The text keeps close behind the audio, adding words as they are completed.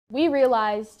We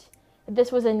realized that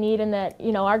this was a need and that,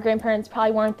 our grandparents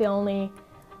probably weren't the only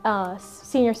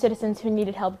senior citizens who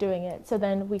needed help doing it. So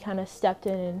then we kind of stepped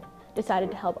in and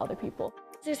decided to help other people.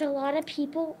 There's a lot of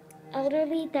people,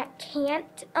 elderly, that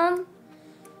can't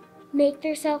make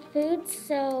themselves food,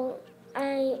 so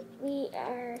we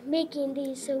are making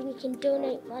these so we can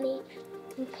donate money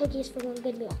and cookies for One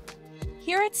Good Meal.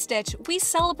 Here at Stitch, we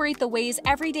celebrate the ways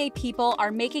everyday people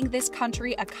are making this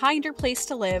country a kinder place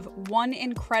to live, one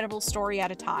incredible story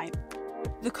at a time.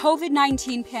 The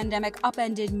COVID-19 pandemic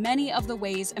upended many of the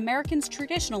ways Americans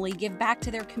traditionally give back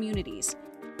to their communities.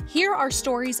 Here are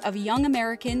stories of young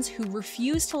Americans who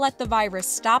refuse to let the virus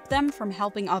stop them from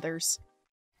helping others.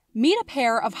 Meet a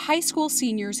pair of high school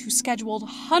seniors who scheduled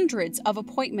hundreds of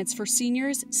appointments for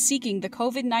seniors seeking the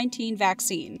COVID-19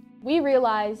 vaccine. We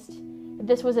realized that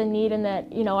this was a need and that,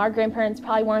 our grandparents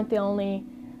probably weren't the only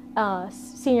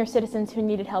senior citizens who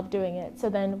needed help doing it. So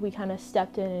then we kind of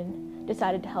stepped in and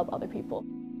decided to help other people.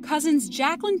 Cousins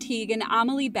Jacqueline Teague and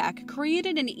Amelie Beck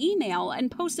created an email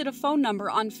and posted a phone number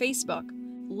on Facebook,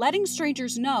 letting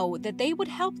strangers know that they would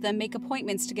help them make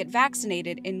appointments to get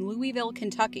vaccinated in Louisville,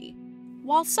 Kentucky.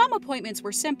 While some appointments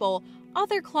were simple,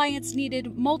 other clients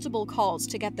needed multiple calls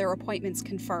to get their appointments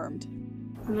confirmed.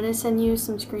 I'm going to send you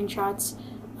some screenshots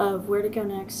of where to go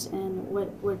next and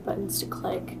what buttons to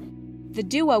click. The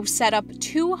duo set up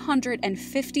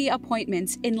 250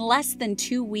 appointments in less than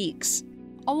 2 weeks.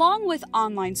 Along with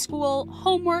online school,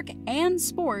 homework, and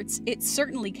sports, it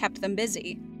certainly kept them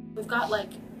busy. We've got I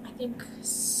think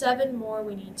 7 more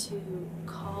we need to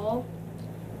call,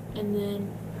 and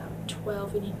then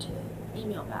 12 we need to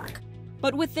email back.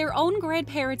 But with their own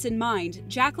grandparents in mind,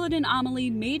 Jacqueline and Amelie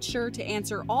made sure to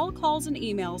answer all calls and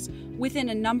emails within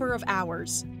a number of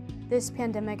hours. This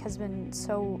pandemic has been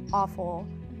so awful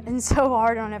and so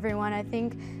hard on everyone. I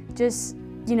think just,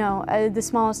 the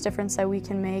smallest difference that we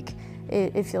can make,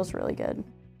 it feels really good.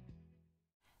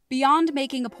 Beyond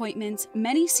making appointments,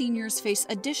 many seniors face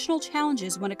additional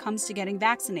challenges when it comes to getting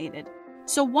vaccinated.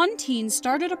 So one teen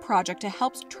started a project to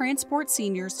help transport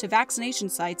seniors to vaccination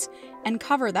sites and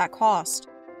cover that cost.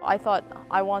 I thought,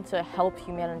 I want to help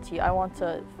humanity. I want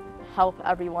to help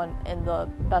everyone in the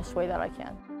best way that I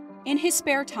can. In his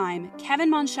spare time,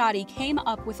 Kevin Monchatti came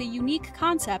up with a unique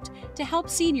concept to help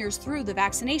seniors through the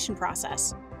vaccination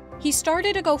process. He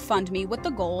started a GoFundMe with the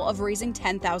goal of raising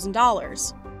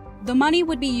 $10,000. The money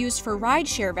would be used for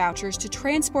rideshare vouchers to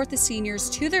transport the seniors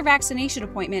to their vaccination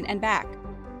appointment and back.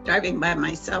 Driving by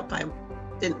myself, I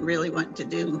didn't really want to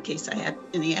do in case I had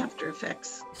any after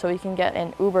effects. So you can get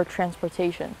an Uber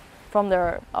transportation from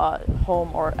their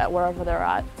home or wherever they're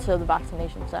at to the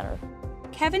vaccination center.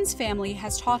 Kevin's family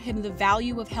has taught him the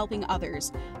value of helping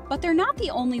others, but they're not the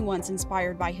only ones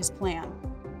inspired by his plan.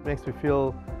 It makes me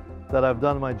feel that I've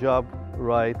done my job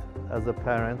right as a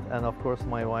parent, and of course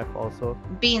my wife also.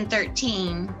 Being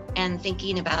 13 and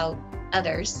thinking about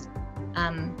others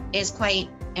is quite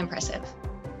impressive.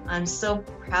 I'm so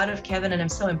proud of Kevin and I'm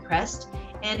so impressed.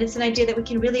 And it's an idea that we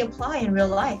can really apply in real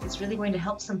life. It's really going to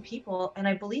help some people, and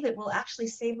I believe it will actually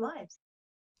save lives.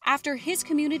 After his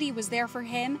community was there for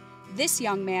him, this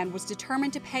young man was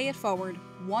determined to pay it forward,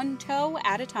 one toe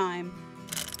at a time.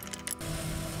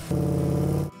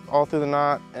 All through the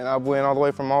night, and I went all the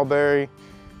way from Mulberry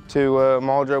to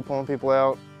Muldrow pulling people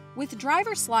out. With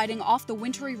drivers sliding off the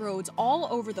wintry roads all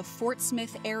over the Fort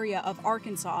Smith area of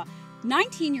Arkansas,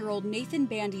 19-year-old Nathan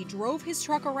Bandy drove his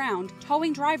truck around,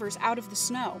 towing drivers out of the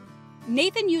snow.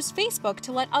 Nathan used Facebook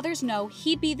to let others know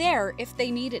he'd be there if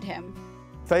they needed him.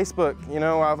 Facebook,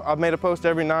 I've made a post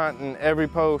every night, and every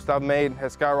post I've made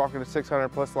has skyrocketed to 600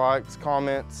 plus likes,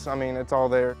 comments. I mean, it's all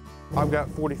there. I've got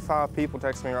 45 people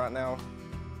texting me right now.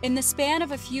 In the span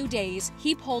of a few days,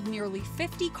 he pulled nearly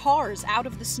 50 cars out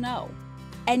of the snow.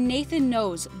 And Nathan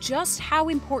knows just how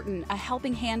important a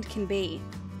helping hand can be.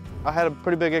 I had a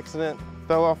pretty big accident,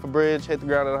 fell off a bridge, hit the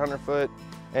ground at 100 foot,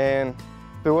 and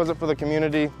if it wasn't for the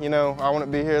community, I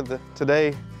wouldn't be here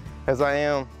today as I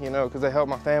am, because they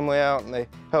helped my family out and they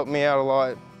helped me out a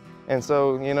lot. And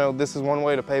so, this is one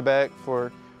way to pay back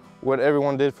for what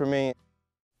everyone did for me.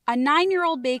 A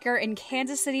 9-year-old baker in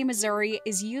Kansas City, Missouri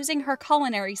is using her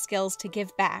culinary skills to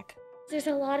give back. There's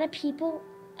a lot of people,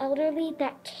 elderly,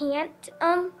 that can't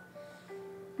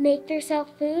make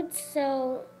themselves food,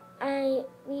 so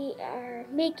we are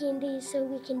making these so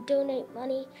we can donate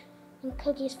money and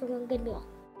cookies for One Good Meal.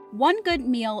 One Good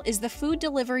Meal is the food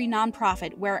delivery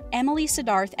nonprofit where Emily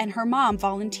Siddharth and her mom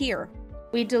volunteer.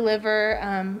 We deliver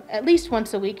at least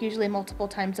once a week, usually multiple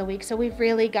times a week, so we've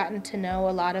really gotten to know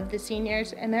a lot of the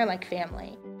seniors, and they're like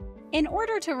family. In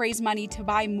order to raise money to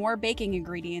buy more baking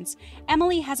ingredients,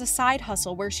 Emily has a side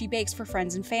hustle where she bakes for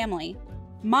friends and family.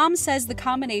 Mom says the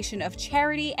combination of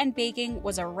charity and baking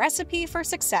was a recipe for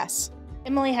success.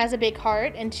 Emily has a big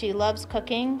heart and she loves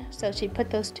cooking, so she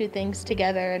put those two things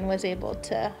together and was able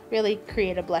to really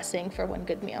create a blessing for one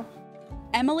good meal.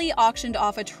 Emily auctioned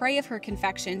off a tray of her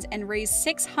confections and raised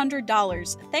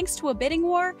 $600 thanks to a bidding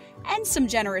war and some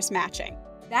generous matching.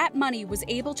 That money was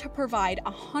able to provide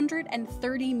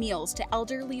 130 meals to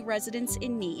elderly residents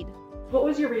in need. What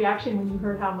was your reaction when you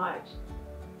heard how much?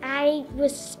 I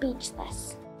was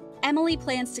speechless. Emily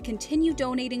plans to continue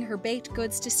donating her baked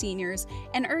goods to seniors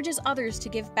and urges others to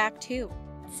give back too.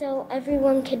 So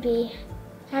everyone could be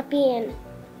happy and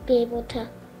be able to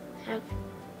have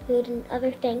food and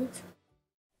other things.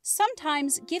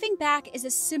 Sometimes giving back is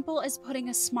as simple as putting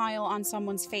a smile on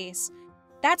someone's face.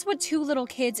 That's what two little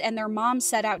kids and their mom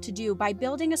set out to do by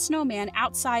building a snowman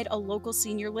outside a local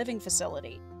senior living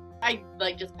facility. I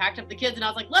just packed up the kids and I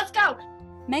was like, let's go!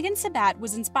 Megan Sabat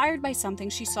was inspired by something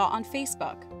she saw on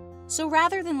Facebook. So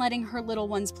rather than letting her little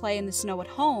ones play in the snow at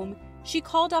home, she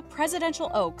called up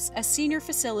Presidential Oaks, a senior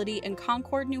facility in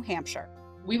Concord, New Hampshire.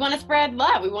 We want to spread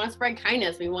love. We want to spread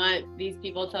kindness. We want these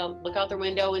people to look out their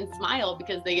window and smile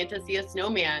because they get to see a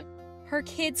snowman. Her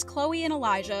kids, Chloe and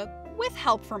Elijah, with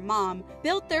help from Mom,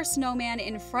 built their snowman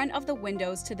in front of the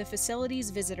windows to the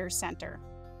facility's visitor center.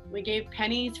 We gave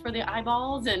pennies for the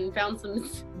eyeballs and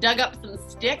dug up some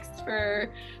sticks for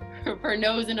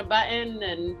nose and a button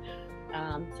and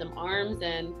some arms,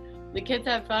 and the kids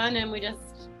had fun, and we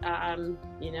just,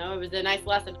 it was a nice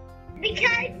lesson.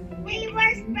 Because we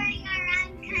were spreading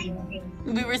around kindness.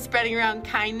 We were spreading around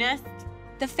kindness.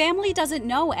 The family doesn't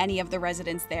know any of the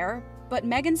residents there, but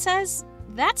Megan says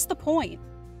that's the point.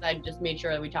 I just made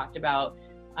sure that we talked about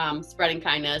spreading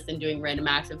kindness and doing random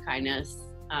acts of kindness,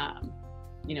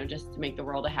 just to make the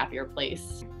world a happier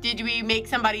place. Did we make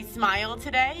somebody smile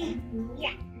today?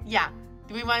 Yeah. Yeah.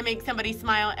 Do we want to make somebody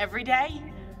smile every day?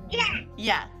 Yeah.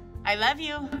 Yeah. I love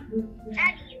you. Love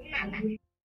you, Mama.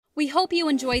 We hope you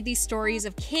enjoyed these stories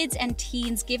of kids and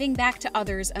teens giving back to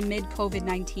others amid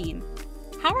COVID-19.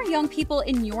 How are young people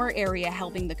in your area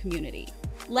helping the community?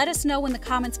 Let us know in the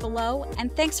comments below,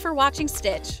 and thanks for watching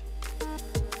Stitch.